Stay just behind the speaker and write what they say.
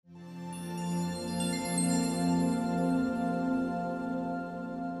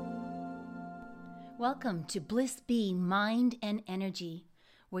Welcome to Bliss Bee Mind and Energy.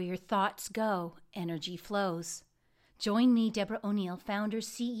 Where your thoughts go, energy flows. Join me, Deborah O'Neill, founder,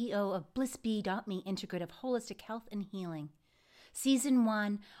 CEO of BlissBee.me Integrative Holistic Health and Healing. Season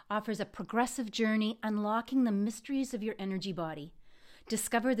 1 offers a progressive journey unlocking the mysteries of your energy body.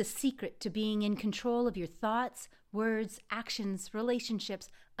 Discover the secret to being in control of your thoughts, words, actions, relationships,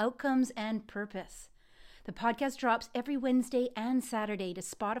 outcomes, and purpose. The podcast drops every Wednesday and Saturday to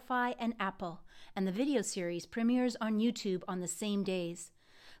Spotify and Apple, and the video series premieres on YouTube on the same days.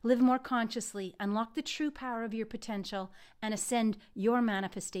 Live more consciously, unlock the true power of your potential, and ascend your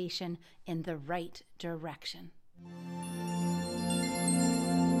manifestation in the right direction.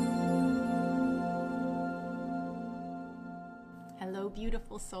 Hello,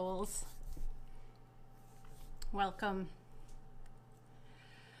 beautiful souls. Welcome.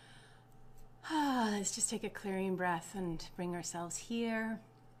 Let's just take a clearing breath and bring ourselves here.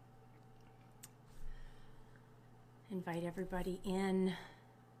 Invite everybody in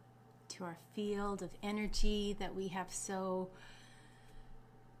to our field of energy that we have so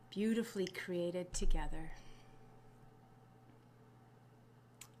beautifully created together.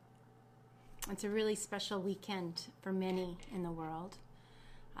 It's a really special weekend for many in the world.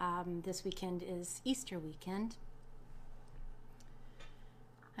 This weekend is Easter weekend.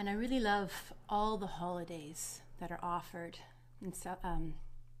 And I really love all the holidays that are offered, and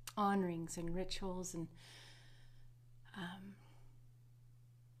honorings and rituals and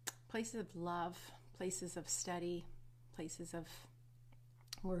places of love, places of study, places of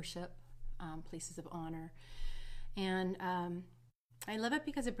worship, places of honor. And I love it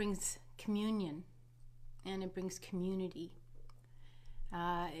because it brings communion and it brings community.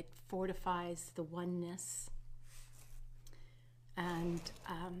 It fortifies the oneness. And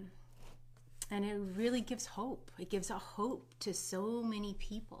it really gives hope. It gives a hope to so many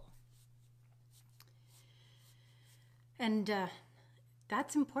people. And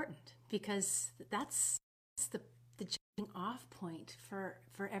that's important because that's the jumping off point for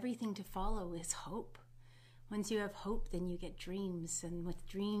everything to follow is hope. Once you have hope, then you get dreams. And with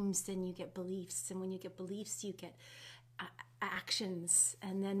dreams, then you get beliefs. And when you get beliefs, you get actions.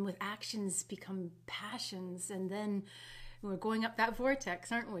 And then with actions become passions. And then we're going up that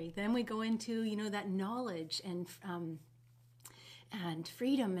vortex, aren't we? Then we go into, that knowledge and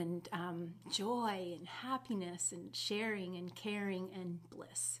freedom and joy and happiness and sharing and caring and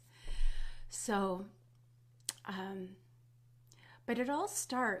bliss. So, but it all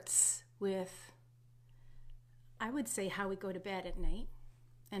starts with, I would say, how we go to bed at night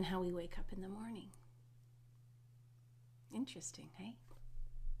and how we wake up in the morning. Interesting, hey?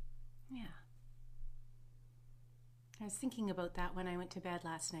 Yeah. I was thinking about that when I went to bed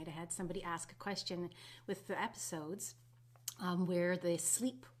last night. I had somebody ask a question with the episodes where the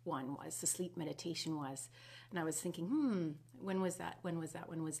sleep one was, the sleep meditation was. And I was thinking, when was that?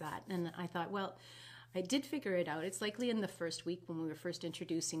 And I thought, well, I did figure it out. It's likely in the first week when we were first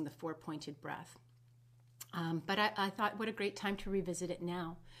introducing the 4-pointed breath. But I thought, what a great time to revisit it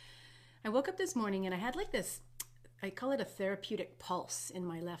now. I woke up this morning and I had like this, I call it a therapeutic pulse in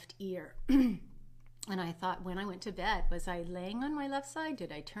my left ear. And I thought, when I went to bed, was I laying on my left side?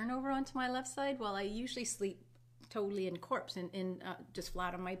 Did I turn over onto my left side? Well, I usually sleep totally in corpse, in just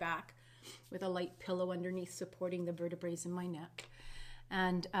flat on my back with a light pillow underneath supporting the vertebrae in my neck.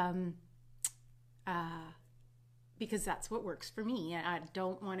 And because that's what works for me. I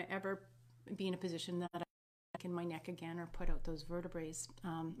don't want to ever be in a position that I in my neck again or put out those vertebrae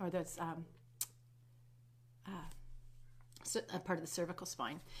or those part of the cervical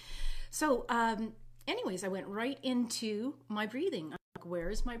spine. So anyways, I went right into my breathing. I'm like,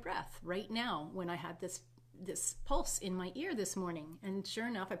 where is my breath right now when I had this pulse in my ear this morning? And sure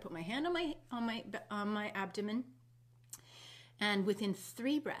enough, I put my hand on my abdomen, and within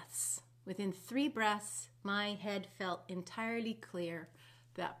three breaths, my head felt entirely clear.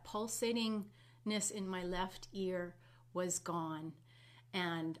 That pulsatingness in my left ear was gone,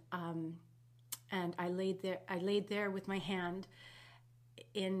 and I laid there with my hand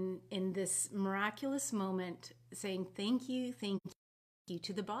in this miraculous moment, saying thank you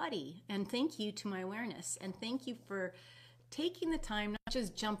to the body, and thank you to my awareness, and thank you for taking the time, not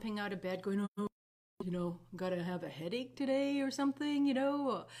just jumping out of bed going, gotta have a headache today or something,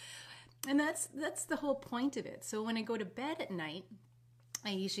 and that's the whole point of it. So when I go to bed at night,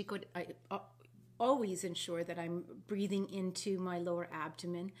 I always ensure that I'm breathing into my lower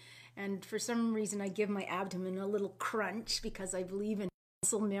abdomen, and for some reason I give my abdomen a little crunch because I believe in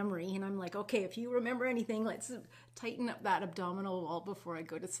muscle memory, and I'm like, okay, if you remember anything, let's tighten up that abdominal wall before I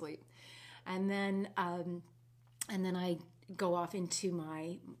go to sleep. And then I go off into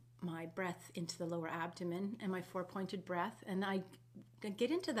my breath into the lower abdomen and my four-pointed breath, and I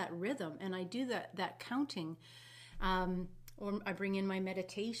get into that rhythm, and I do that counting, or I bring in my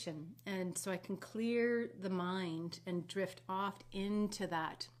meditation, and so I can clear the mind and drift off into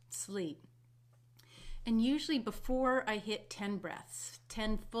that sleep. And usually before I hit 10 breaths,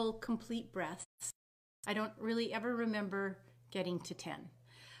 10 full complete breaths, I don't really ever remember getting to 10,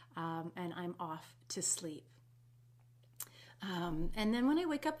 and I'm off to sleep. And then when I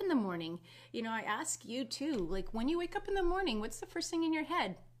wake up in the morning, I ask you too, like, when you wake up in the morning, what's the first thing in your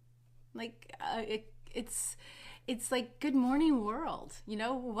head? Like, it's like, good morning world.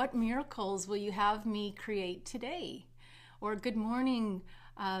 What miracles will you have me create today? Or good morning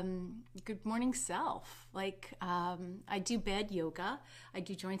self. Like, I do bed yoga. I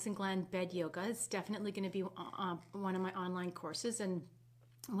do joints and gland bed yoga. It's definitely going to be one of my online courses. And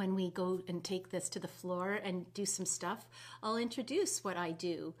when we go and take this to the floor and do some stuff, I'll introduce what I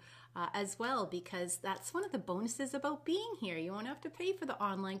do as well, because that's one of the bonuses about being here. You won't have to pay for the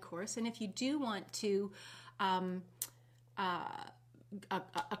online course. And if you do want to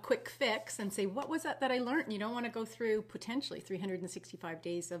a quick fix and say, what was that I learned? You don't want to go through potentially 365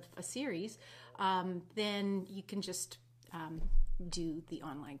 days of a series, then you can just do the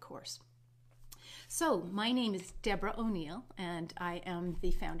online course. So my name is Deborah O'Neill, and I am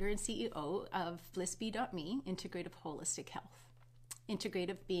the founder and CEO of BlissBee.me, Integrative Holistic Health.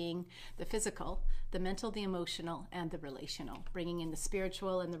 Integrative being the physical, the mental, the emotional, and the relational, bringing in the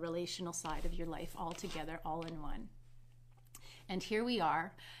spiritual and the relational side of your life all together, all in one. And here we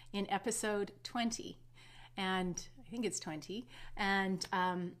are in episode 20, and I think it's 20, and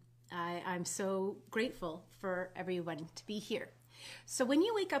I'm so grateful for everyone to be here. So when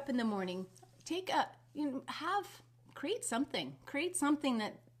you wake up in the morning, create something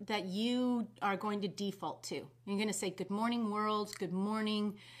that you are going to default to. You're going to say, good morning world, good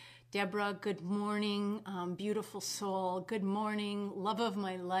morning Deborah, good morning beautiful soul, good morning love of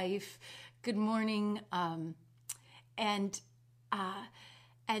my life, good morning, and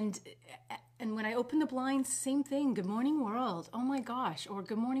when I open the blinds, same thing. Good morning, world. Oh my gosh. Or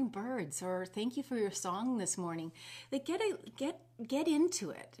good morning, birds. Or thank you for your song this morning. Like, get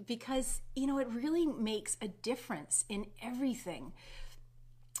into it, because it really makes a difference in everything.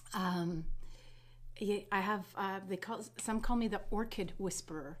 I have some call me the orchid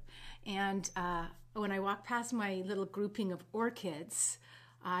whisperer, and when I walk past my little grouping of orchids,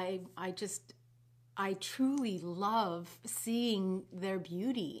 I truly love seeing their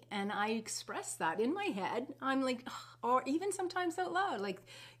beauty, and I express that in my head. I'm like, or even sometimes out loud, like,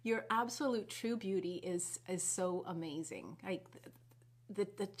 your absolute true beauty is so amazing. Like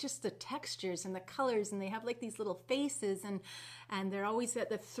just the textures and the colors, and they have like these little faces, and they're always at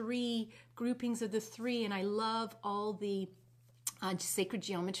the three groupings of the three, and I love all the sacred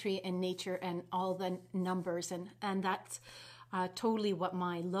geometry and nature and all the numbers, and that's totally what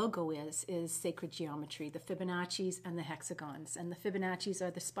my logo is sacred geometry, the Fibonacci's and the hexagons. And the Fibonacci's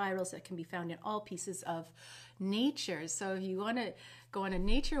are the spirals that can be found in all pieces of nature. So if you want to go on a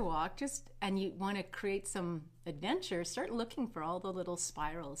nature walk, and you want to create some adventure, start looking for all the little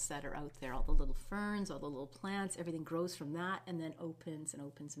spirals that are out there, all the little ferns, all the little plants, everything grows from that and then opens and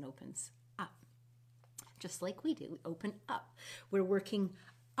opens and opens up. Just like we do, we open up. We're working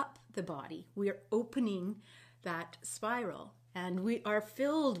up the body. We are opening that spiral. And we are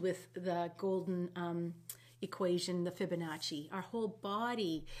filled with the golden equation, the Fibonacci. Our whole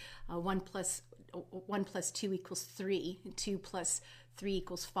body, 1 plus 2 equals 3, 2 plus 3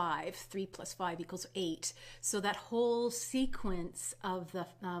 equals 5, 3 plus 5 equals 8. So that whole sequence of the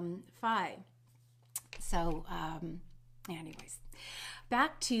 5. So anyways,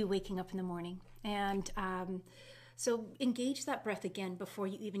 back to waking up in the morning. And so engage that breath again before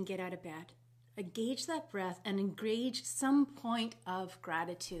you even get out of bed. Engage that breath and engage some point of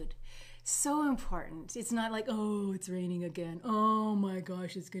gratitude. So important. It's not like, oh, it's raining again. Oh my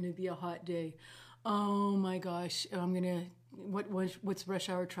gosh, it's going to be a hot day. Oh my gosh, what's rush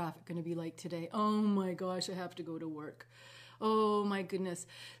hour traffic going to be like today? Oh my gosh, I have to go to work. Oh my goodness.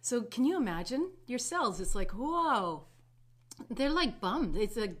 So can you imagine your cells? It's like, whoa. They're like bummed.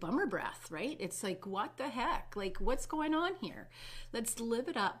 It's like bummer breath, right? It's like, what the heck? Like, what's going on here? Let's live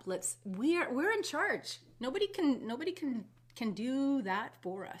it up. We're in charge. Nobody can do that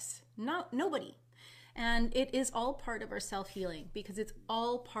for us. No, nobody. And it is all part of our self-healing, because it's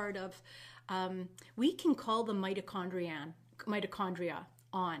all part of, we can call the mitochondria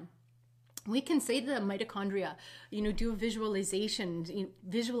on. we can say to the mitochondria, do a visualization,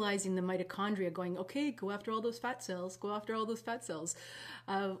 visualizing the mitochondria going, okay, go after all those fat cells, go after all those fat cells.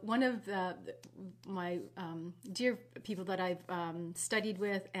 One of my dear people that I've studied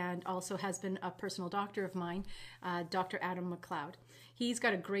with and also has been a personal doctor of mine, Dr. Adam McLeod, he's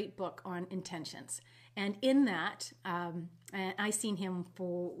got a great book on intentions. And in that, I seen him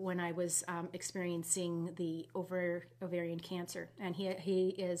for when I was experiencing the ovarian cancer. And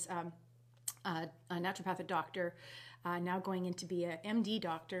he is a naturopathic doctor, now going in to be a MD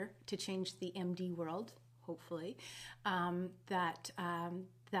doctor to change the MD world, hopefully, that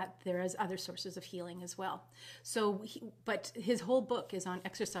there is other sources of healing as well. So, but his whole book is on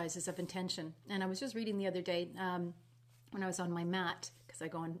exercises of intention. And I was just reading the other day when I was on my mat, because I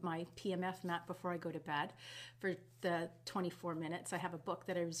go on my PMF mat before I go to bed for the 24 minutes. I have a book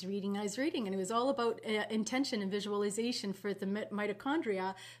that I was reading, and it was all about intention and visualization for the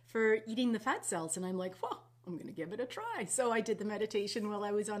mitochondria for eating the fat cells. And I'm like, well, I'm going to give it a try. So I did the meditation while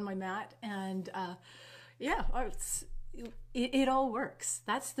I was on my mat, and it all works.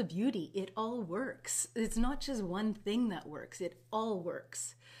 That's the beauty. It all works. It's not just one thing that works. It all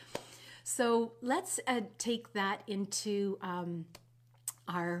works. So let's take that into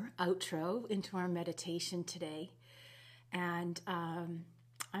our outro, into our meditation today. And I'm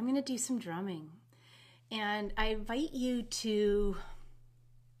going to do some drumming. And I invite you to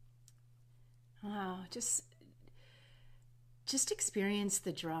just experience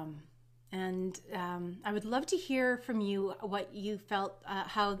the drum. And I would love to hear from you what you felt,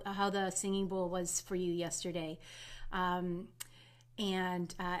 how the singing bowl was for you yesterday.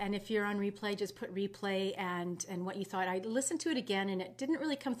 And if you're on replay, just put replay and what you thought. I listened to it again, and it didn't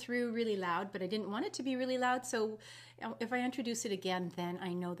really come through really loud, but I didn't want it to be really loud. So if I introduce it again, then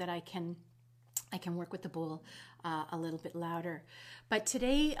I know that I can work with the bowl a little bit louder. But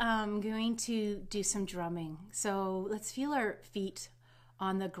today I'm going to do some drumming. So let's feel our feet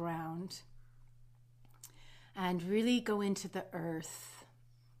on the ground and really go into the earth.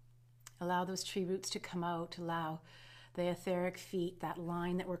 Allow those tree roots to come out. Allow the etheric feet, that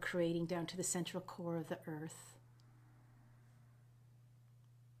line that we're creating down to the central core of the earth.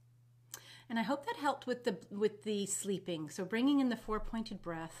 And I hope that helped with the sleeping. So bringing in the 4-pointed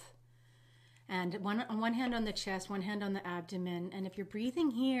breath, and on one hand on the chest, one hand on the abdomen. And if you're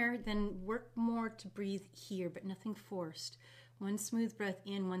breathing here, then work more to breathe here, but nothing forced. One smooth breath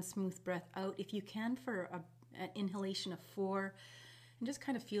in, one smooth breath out. If you can, for an inhalation of 4, and just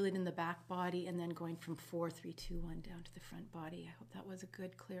kind of feel it in the back body, and then going from 4, 3, 2, 1 down to the front body. I hope that was a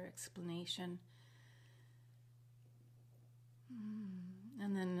good, clear explanation.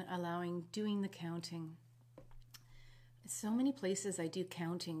 And then doing the counting. So many places I do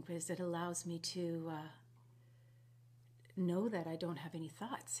counting because it allows me to know that I don't have any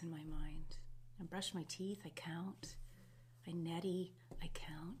thoughts in my mind. I brush my teeth, I count. I neti, I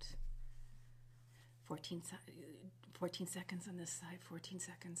count. 14 seconds on this side, 14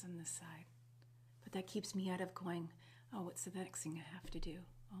 seconds on this side. But that keeps me out of going, oh, what's the next thing I have to do?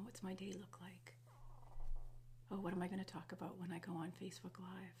 Oh, what's my day look like? Oh, what am I going to talk about when I go on Facebook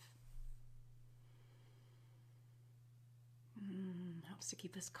Live? Helps to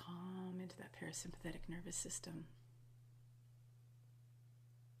keep us calm into that parasympathetic nervous system.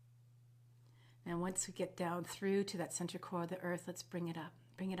 Now, once we get down through to that center core of the earth, let's bring it up.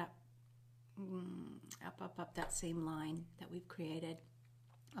 Bring it up. Up that same line that we've created,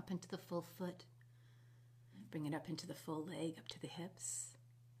 up into the full foot. Bring it up into the full leg, up to the hips.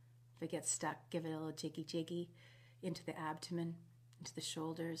 If it gets stuck, give it a little jiggy into the abdomen, into the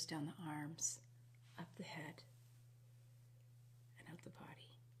shoulders, down the arms, up the head, and out the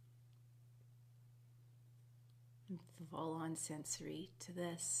body. And fall on sensory to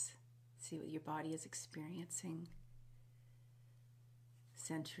this. See what your body is experiencing.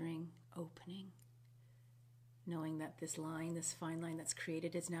 Centering, opening, knowing that this line, this fine line that's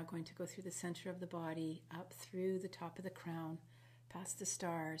created, is now going to go through the center of the body, up through the top of the crown, past the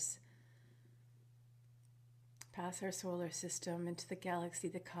stars, past our solar system, into the galaxy,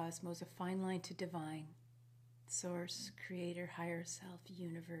 the cosmos, a fine line to divine, source, creator, higher self,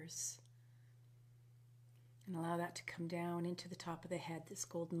 universe. And allow that to come down into the top of the head, this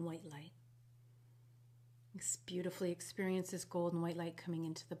golden white light. Beautifully experience this golden white light coming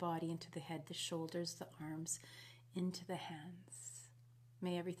into the body, into the head, the shoulders, the arms, into the hands.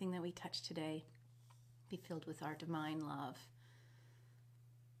 May everything that we touch today be filled with our divine love.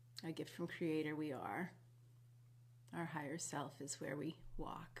 A gift from Creator we are. Our higher self is where we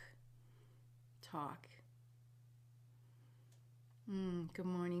walk, talk. Good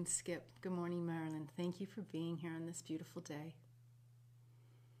morning, Skip. Good morning, Marilyn. Thank you for being here on this beautiful day.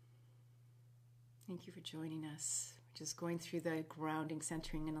 Thank you for joining us. Just going through the grounding,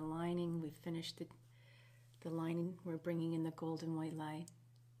 centering, and aligning. We've finished the lining. We're bringing in the golden white light.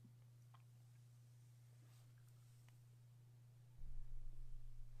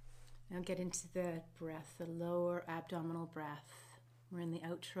 Now get into the breath, the lower abdominal breath. We're in the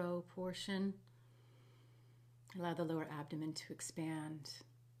outro portion. Allow the lower abdomen to expand.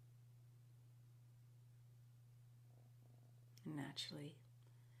 And naturally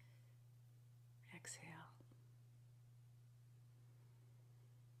exhale.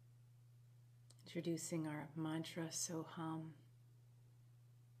 Introducing our mantra, Soham.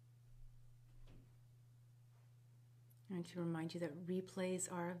 I want to remind you that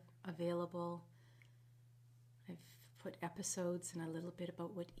replays are available. I've put episodes and a little bit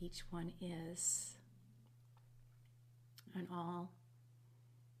about what each one is on all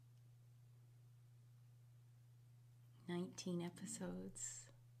 19 episodes.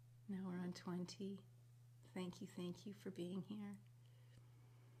 Now we're on 20. Thank you for being here.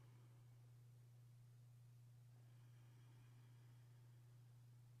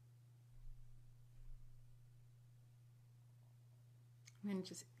 I'm going to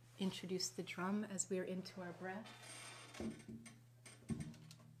just introduce the drum as we're into our breath.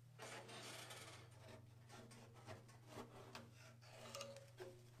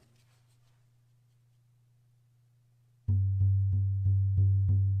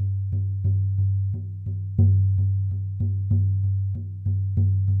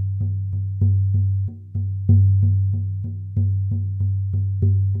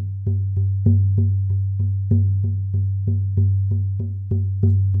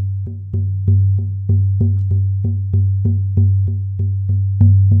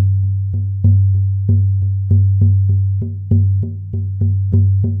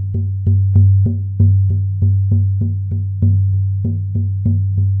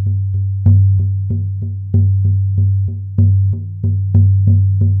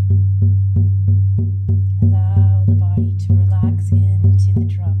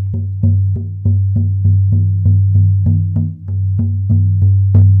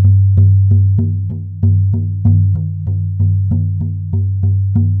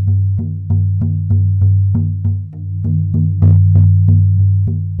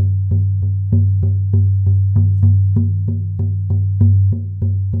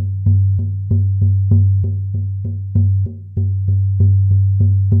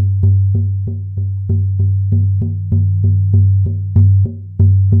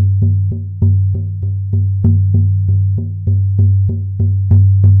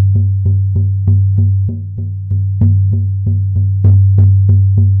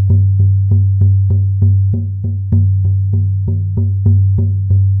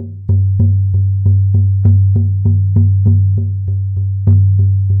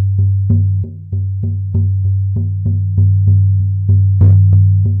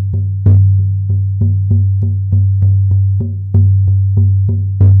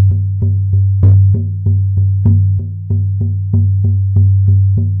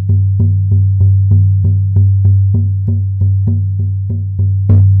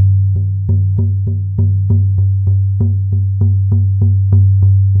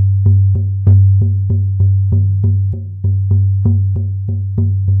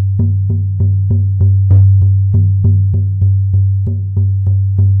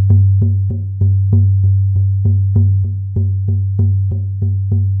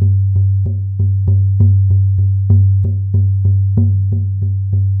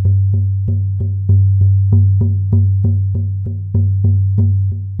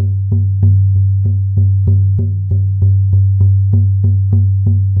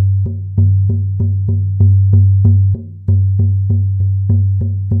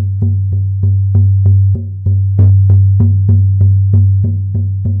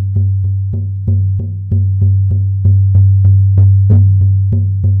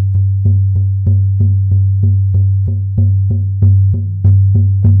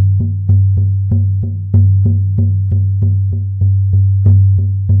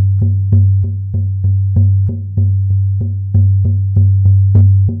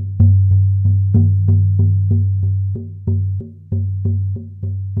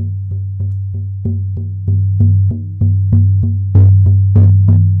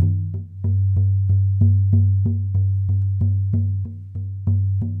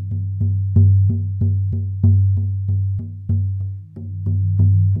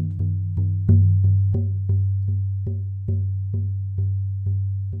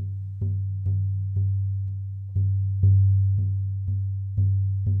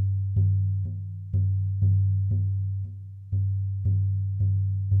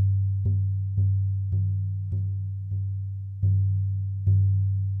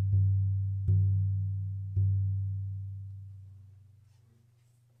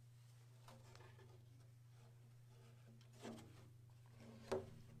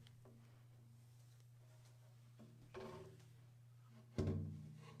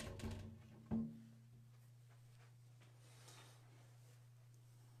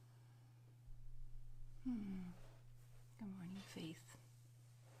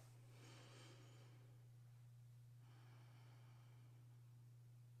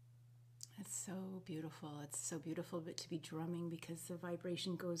 It's so beautiful. It's so beautiful but to be drumming, because the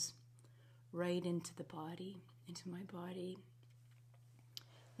vibration goes right into the body, into my body.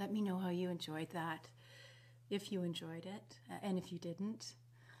 Let me know how you enjoyed that, if you enjoyed it, and if you didn't.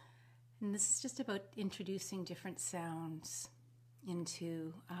 And this is just about introducing different sounds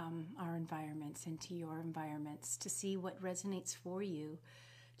into our environments, into your environments, to see what resonates for you.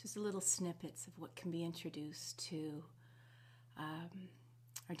 Just little snippets of what can be introduced to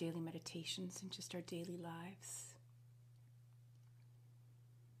our daily meditations and just our daily lives.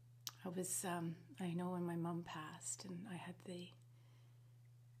 I know when my mom passed and I had the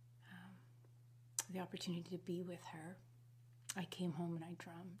opportunity to be with her, I came home and I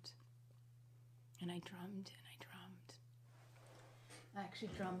drummed. And I drummed and I drummed. I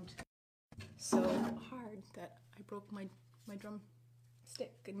actually drummed so hard that I broke my drum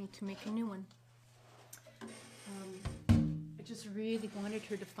stick. I need to make a new one. I just really wanted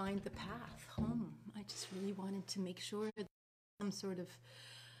her to find the path home. I just really wanted to make sure that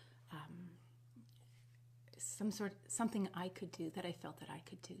something I could do, that I felt that I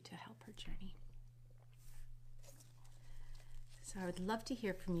could do to help her journey. So I would love to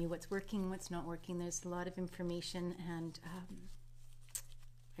hear from you, what's working, what's not working. There's a lot of information, and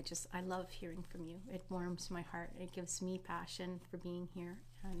I love hearing from you. It warms my heart. It gives me passion for being here.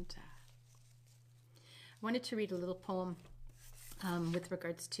 And I wanted to read a little poem with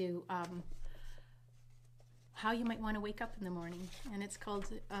regards to how you might want to wake up in the morning. And it's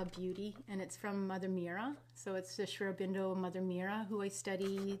called Beauty, and it's from Mother Meera. So it's the Sri Aurobindo Mother Meera, who I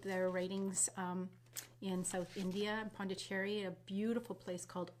study their writings in South India, Pondicherry, a beautiful place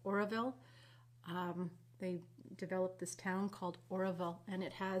called Auroville. They developed this town called Auroville, and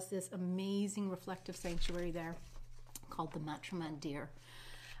it has this amazing reflective sanctuary there called the Matra Mandir.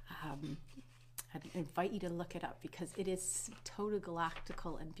 I'd invite you to look it up because it is totally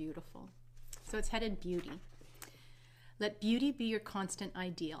galactical and beautiful. So it's headed Beauty. Let beauty be your constant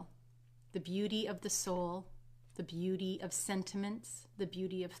ideal, the beauty of the soul, the beauty of sentiments, the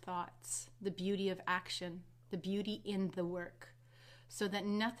beauty of thoughts, the beauty of action, the beauty in the work, so that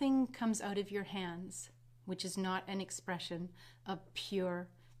nothing comes out of your hands which is not an expression of pure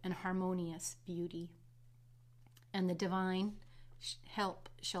and harmonious beauty. And the divine help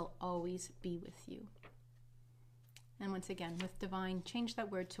shall always be with you. And once again, with divine, change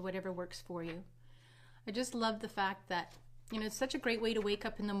that word to whatever works for you. I just love the fact that, it's such a great way to wake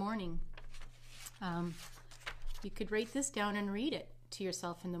up in the morning. You could write this down and read it to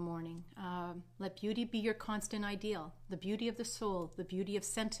yourself in the morning. Let beauty be your constant ideal, the beauty of the soul, the beauty of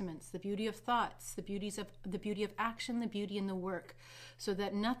sentiments, the beauty of thoughts, the beauty of action, the beauty in the work, so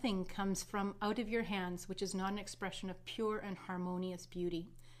that nothing comes from out of your hands which is not an expression of pure and harmonious beauty.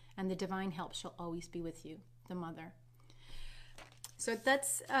 And the divine help shall always be with you, the Mother. So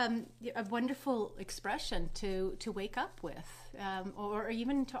that's a wonderful expression to wake up with, or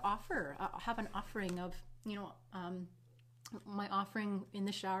even to offer, have an offering of, my offering in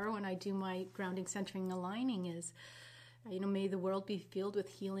the shower when I do my grounding, centering, aligning is, may the world be filled with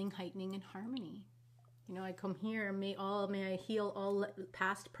healing, heightening, and harmony. I come here, may I heal all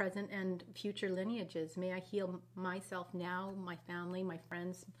past, present, and future lineages. May I heal myself now, my family, my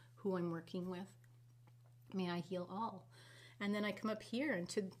friends, who I'm working with. May I heal all. And then I come up here and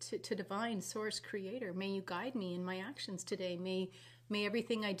to divine source creator. May you guide me in my actions today. May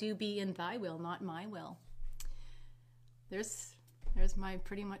everything I do be in thy will, not my will. There's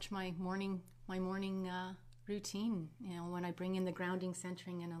pretty much my morning routine, when I bring in the grounding,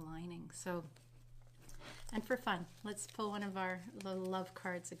 centering, and aligning. So, and for fun, let's pull one of our little love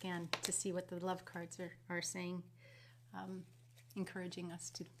cards again to see what the love cards are saying, encouraging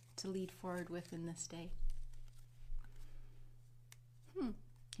us to lead forward with in this day.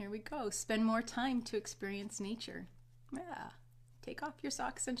 Here we go. Spend more time to experience nature. Yeah. Take off your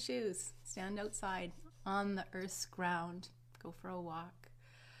socks and shoes. Stand outside on the earth's ground. Go for a walk.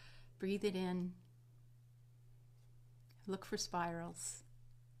 Breathe it in. Look for spirals.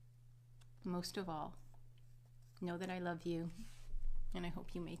 Most of all, know that I love you, and I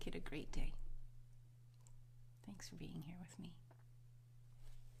hope you make it a great day. Thanks for being here with me.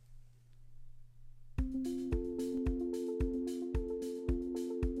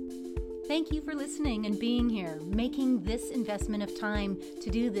 Thank you for listening and being here, making this investment of time to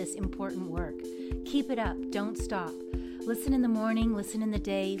do this important work. Keep it up. Don't stop. Listen in the morning, listen in the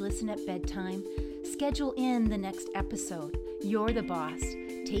day, listen at bedtime. Schedule in the next episode. You're the boss.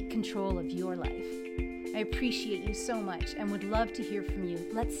 Take control of your life. I appreciate you so much and would love to hear from you.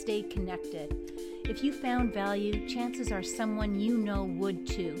 Let's stay connected. If you found value, chances are someone you know would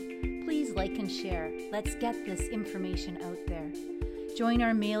too. Please like and share. Let's get this information out there. Join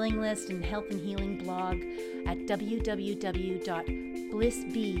our mailing list and health and healing blog at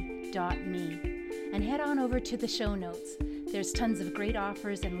www.blissbee.me and head on over to the show notes. There's tons of great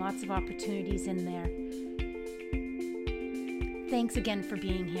offers and lots of opportunities in there. Thanks again for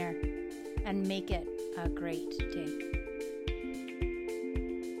being here, and make it a great day.